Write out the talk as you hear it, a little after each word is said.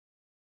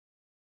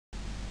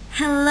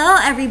Hello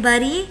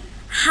everybody!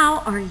 How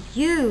are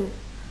you?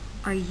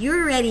 Are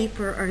you ready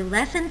for our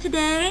lesson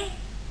today?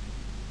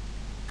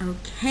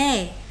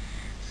 Okay,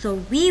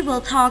 so we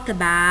will talk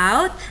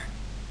about...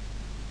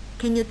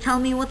 Can you tell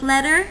me what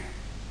letter?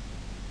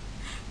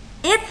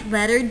 It's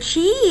letter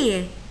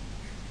G.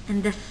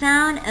 And the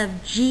sound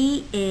of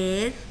G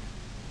is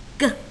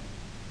G.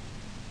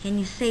 Can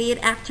you say it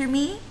after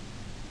me?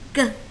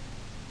 G.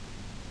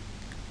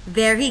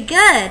 Very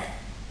good.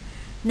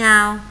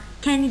 Now,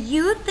 can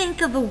you think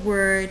of a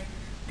word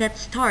that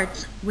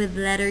starts with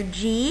letter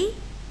G?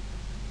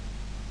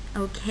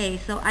 Okay,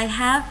 so I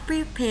have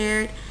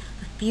prepared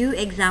a few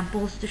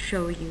examples to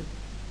show you.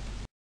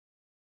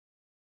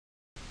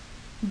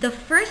 The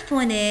first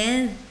one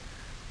is,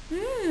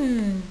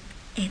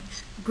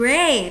 it's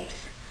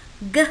grapes.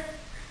 G,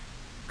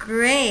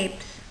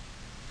 grapes.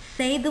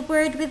 Say the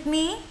word with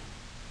me.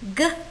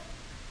 G,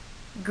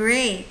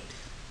 grapes.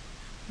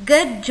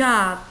 Good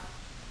job.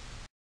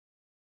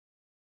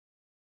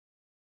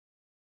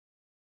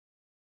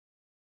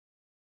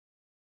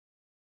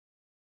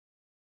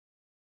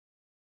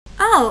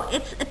 Oh,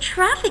 it's a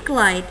traffic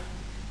light.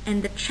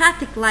 And the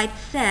traffic light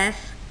says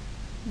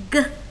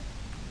G.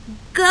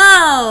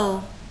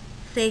 Go.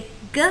 Say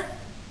G.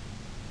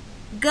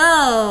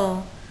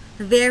 Go.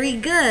 Very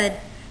good.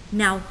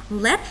 Now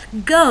let's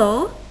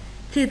go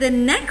to the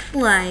next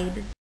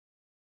slide.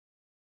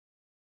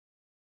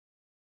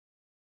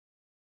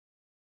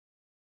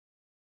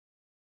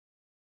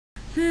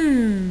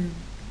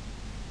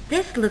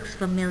 This looks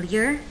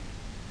familiar.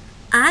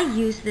 I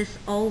use this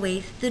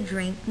always to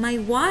drink my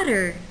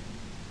water.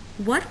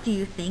 What do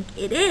you think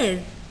it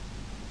is?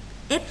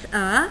 It's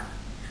a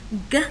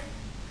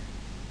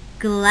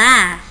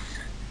glass.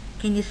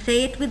 Can you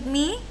say it with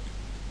me?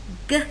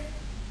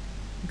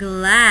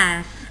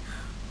 Glass.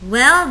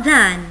 Well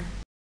done.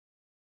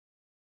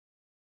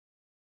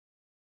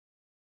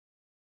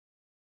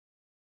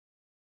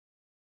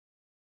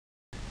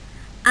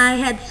 I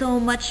had so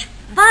much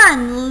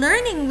fun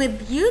learning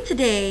with you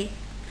today.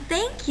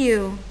 Thank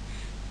you.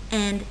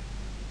 And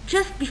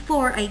just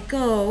before I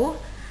go,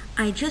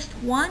 I just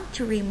want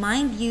to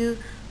remind you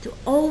to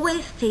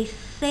always stay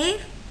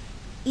safe,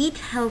 eat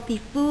healthy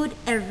food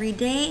every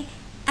day,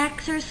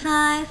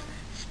 exercise,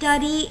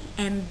 study,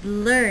 and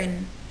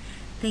learn.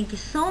 Thank you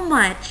so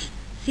much.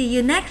 See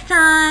you next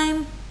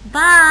time.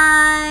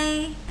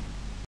 Bye.